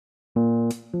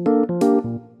Hey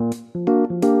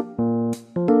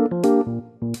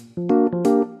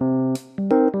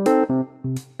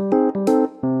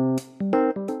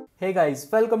guys,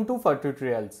 welcome to Fattu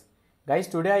tutorials. Guys,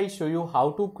 today I show you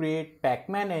how to create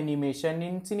Pac-Man animation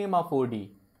in Cinema 4D.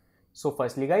 So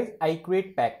firstly guys, I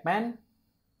create Pac-Man.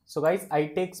 So guys, I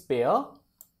take sphere,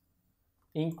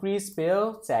 increase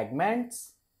sphere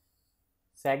segments.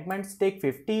 Segments take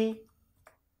 50.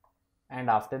 And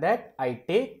after that, I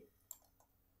take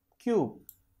cube.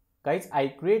 Guys, I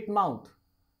create mouth.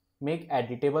 Make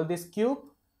editable this cube.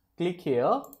 Click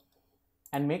here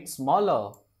and make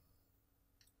smaller.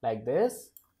 Like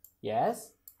this,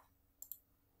 yes,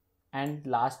 and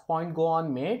last point go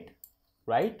on mate,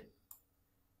 right,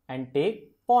 and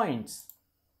take points.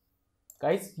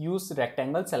 Guys, use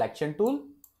rectangle selection tool,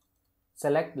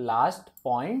 select last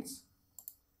points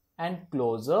and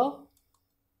closer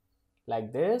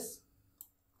like this,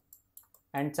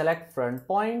 and select front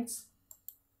points,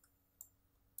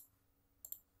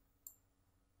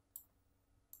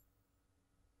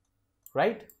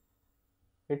 right.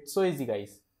 It's so easy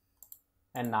guys.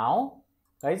 And now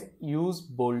guys, use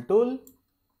bull tool,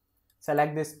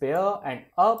 select this pair and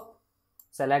up,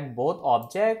 select both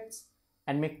objects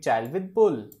and make child with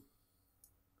bull,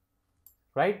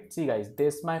 right. See guys,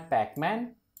 this is my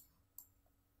Pac-Man.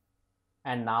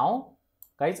 And now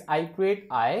guys, I create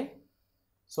eye.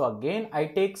 So again I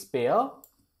take sphere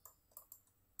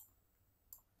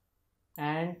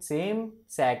and same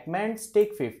segments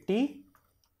take 50,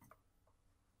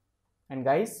 and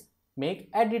guys make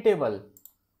editable.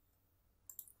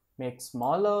 Make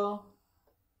smaller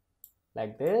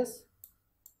like this,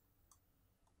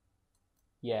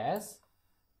 yes,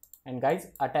 and guys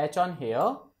attach on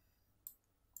here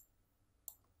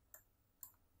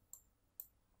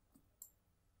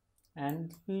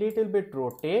and little bit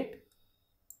rotate,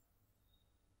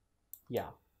 yeah.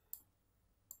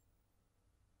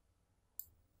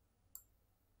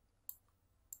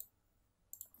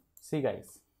 See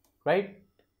guys, right.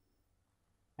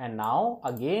 And now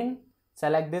again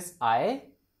select this eye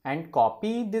and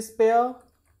copy this pair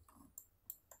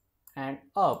and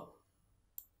up.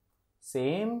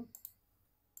 Same,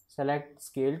 select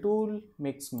scale tool,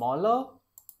 make smaller,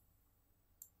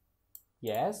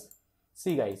 yes.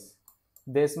 See guys,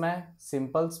 this is my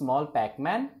simple small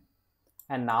Pac-Man.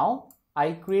 And now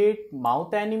I create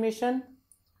mouth animation.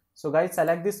 So guys,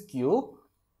 select this cube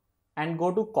and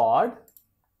go to chord,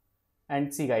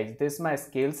 and see guys, this is my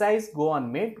scale size, go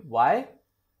on mid, Y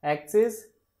axis,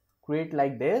 create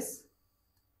like this,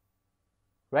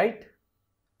 right.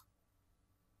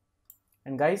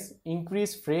 And guys,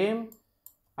 increase frame,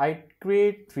 I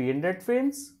create 300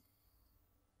 frames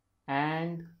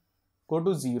and go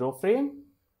to 0 frame,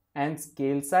 and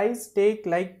scale size take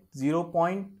like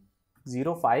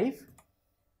 0.05,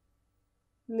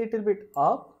 little bit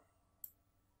up,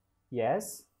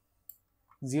 yes,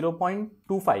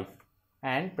 0.25,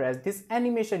 and press this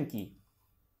animation key.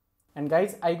 And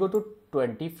guys, I go to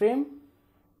 20 frame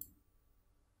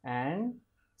and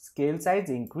scale size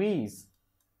increase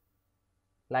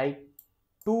like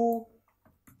 2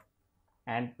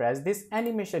 and press this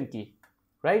animation key,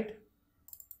 right.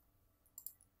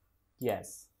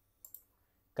 Yes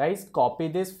guys, copy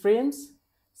these frames,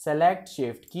 select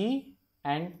shift key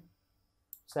and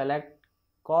select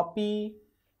copy,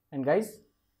 and guys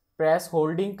press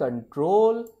holding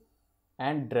control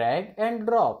and drag and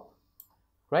drop,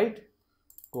 right.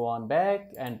 Go on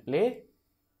back and play.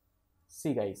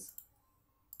 See guys,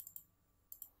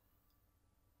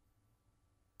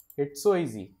 it's so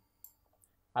easy.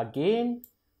 Again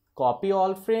copy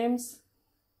all frames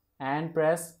and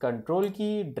press control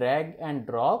key, drag and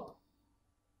drop,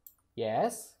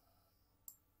 yes.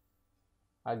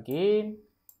 Again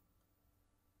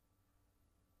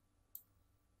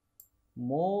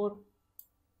more,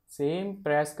 same,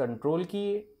 press control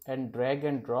key and drag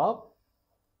and drop,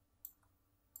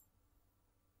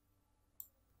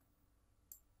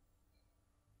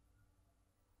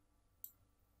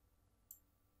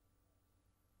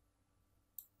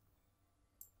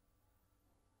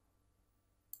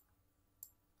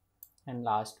 and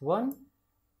last one,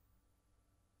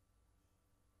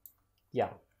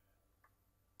 yeah.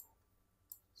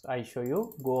 So I show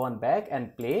you, go on back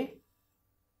and play.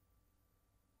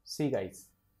 See guys,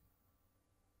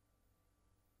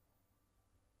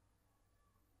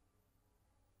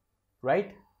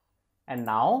 right. And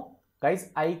now guys,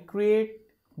 I create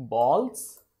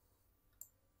balls.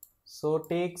 So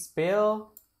take sphere,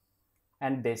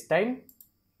 and this time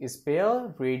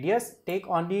sphere radius take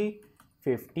only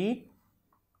 50,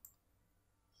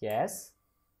 yes.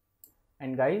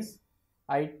 And guys,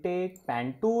 I take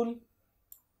pen tool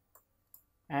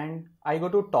and I go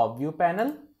to top view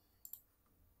panel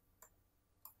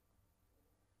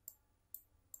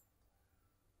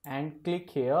and click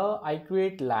here. I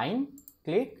create line,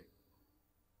 click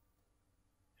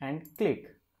and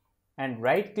click and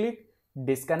right click,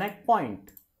 disconnect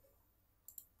point.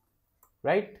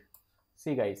 Right,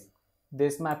 see guys,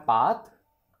 this is my path.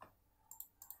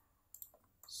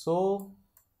 So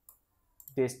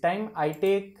this time I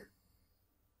take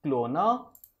cloner,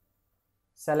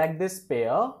 select this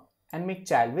pair and make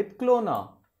child with cloner.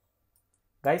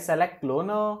 Guys, select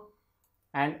cloner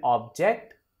and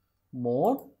object,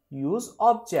 mode, use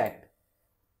object.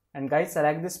 And guys,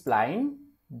 select this spline,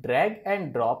 drag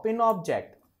and drop in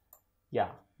object. Yeah,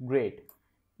 great.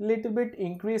 Little bit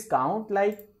increase count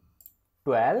like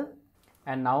 12.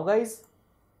 And now guys,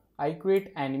 I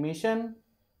create animation.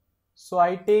 So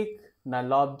I take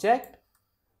null object,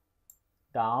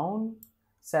 down,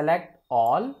 select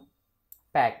all,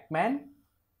 Pac-man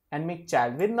and make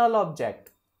child with null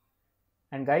object.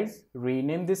 And guys,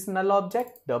 rename this null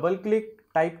object, double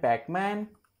click, type Pac-man.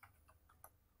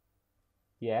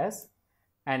 Yes,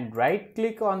 and right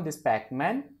click on this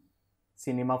Pac-man,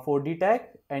 Cinema 4D tag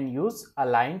and use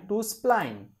align to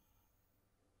spline.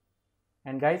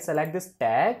 And guys, select this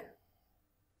tag,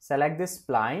 select this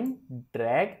spline,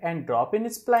 drag and drop in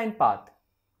spline path.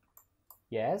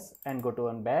 Yes, and go to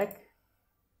one back.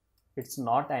 It's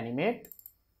not animate.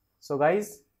 So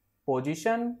guys,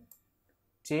 position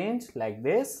change like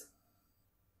this.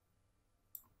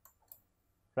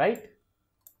 Right?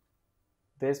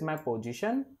 This is my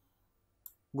position.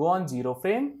 Go on 0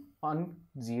 frame, on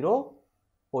 0,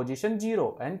 position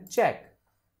 0 and check.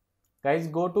 Guys,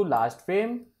 go to last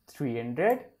frame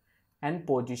 300 and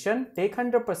position take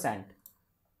 100%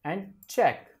 and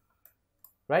check.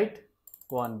 Right?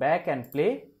 Go on back and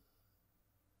play.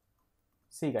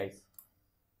 See guys.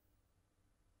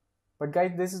 But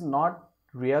guys, this is not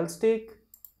realistic.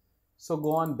 So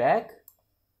go on back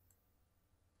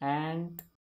and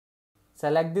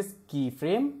select this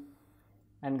keyframe.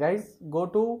 And guys, go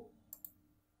to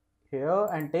here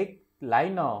and take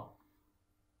liner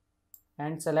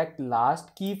and select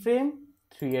last keyframe,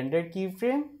 300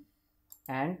 keyframe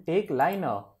and take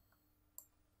liner.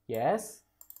 Yes,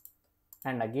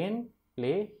 and again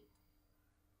play.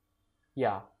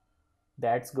 Yeah,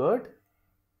 that's good.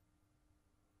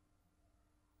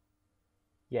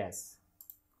 Yes,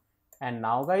 and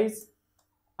now guys,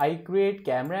 I create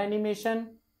camera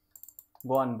animation.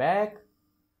 Go on back,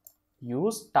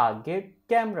 use target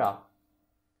camera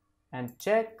and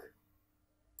check.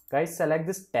 Guys, select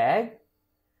this tag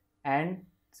and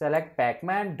select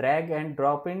Pac-man, drag and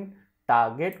drop in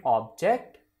target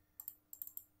object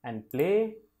and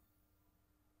play.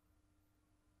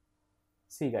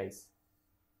 See guys,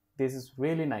 this is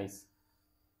really nice,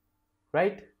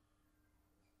 right?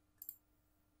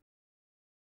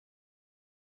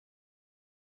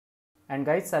 And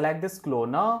guys, select this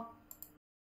cloner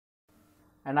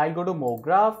and I go to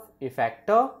MoGraph,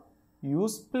 effector,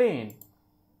 use plane.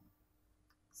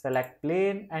 Select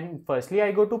plane and firstly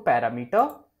I go to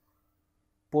parameter,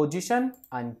 position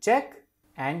uncheck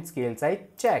and scale size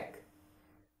check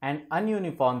and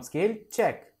ununiform scale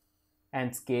check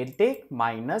and scale take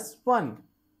 -1.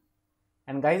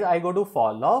 And guys, I go to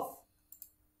fall off,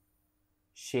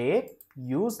 shape,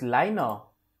 use liner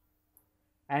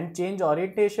and change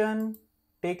orientation,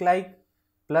 take like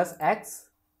 +X.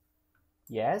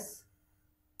 Yes,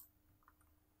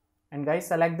 and guys,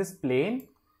 select this plane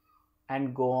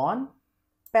and go on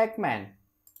Pac-man.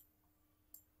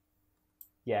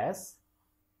 Yes,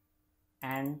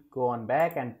 and go on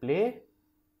back and play.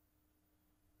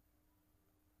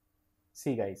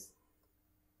 See guys,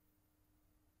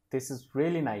 this is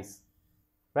really nice,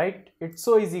 right? It's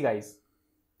so easy guys.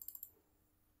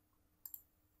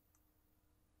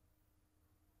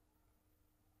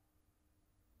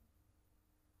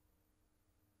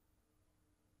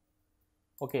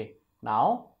 Okay,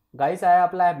 now guys, I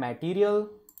apply material.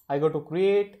 I go to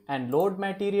create and load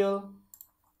material,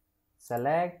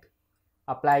 select,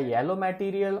 apply yellow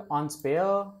material on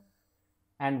sphere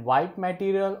and white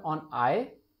material on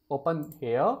eye. Open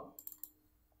here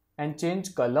and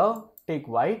change color, take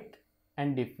white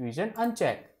and diffusion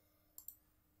uncheck.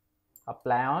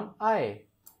 Apply on eye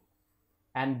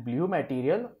and blue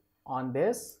material on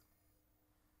this.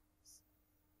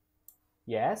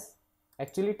 Yes,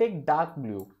 actually take dark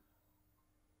blue.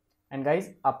 And guys,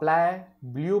 apply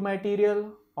blue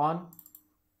material on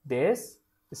this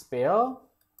sphere.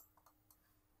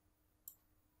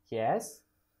 Yes,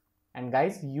 and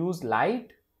guys, use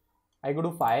light. I go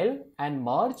to file and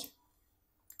merge,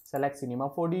 select Cinema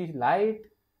 4D light,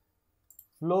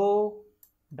 flow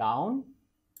down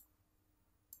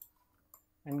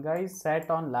and guys set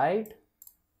on light,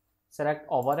 select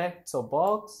overhead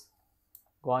softbox,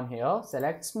 go on here,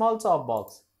 select small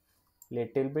softbox,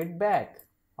 little bit back,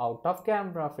 out of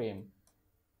camera frame,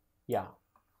 yeah,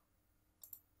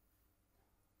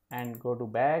 and go to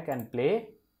back and play,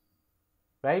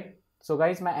 right? So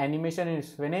guys, my animation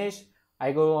is finished.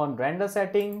 I go on render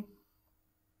setting,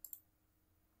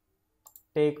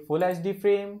 take full HD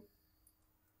frame,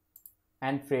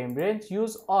 and frame range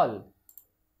use all,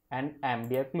 and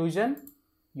ambient occlusion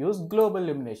use global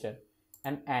illumination,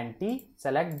 and anti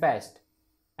select best,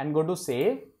 and go to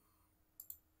save,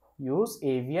 use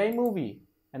AVI movie,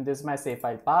 and this is my save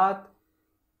file path.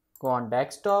 Go on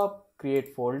desktop,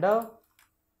 create folder,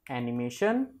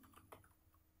 animation,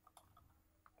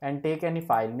 and take any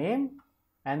file name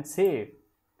and save.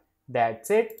 That's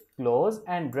it. Close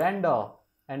and render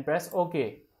and press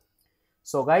OK.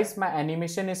 So guys, my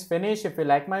animation is finished. If you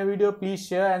like my video, please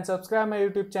share and subscribe my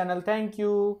YouTube channel. Thank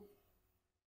you.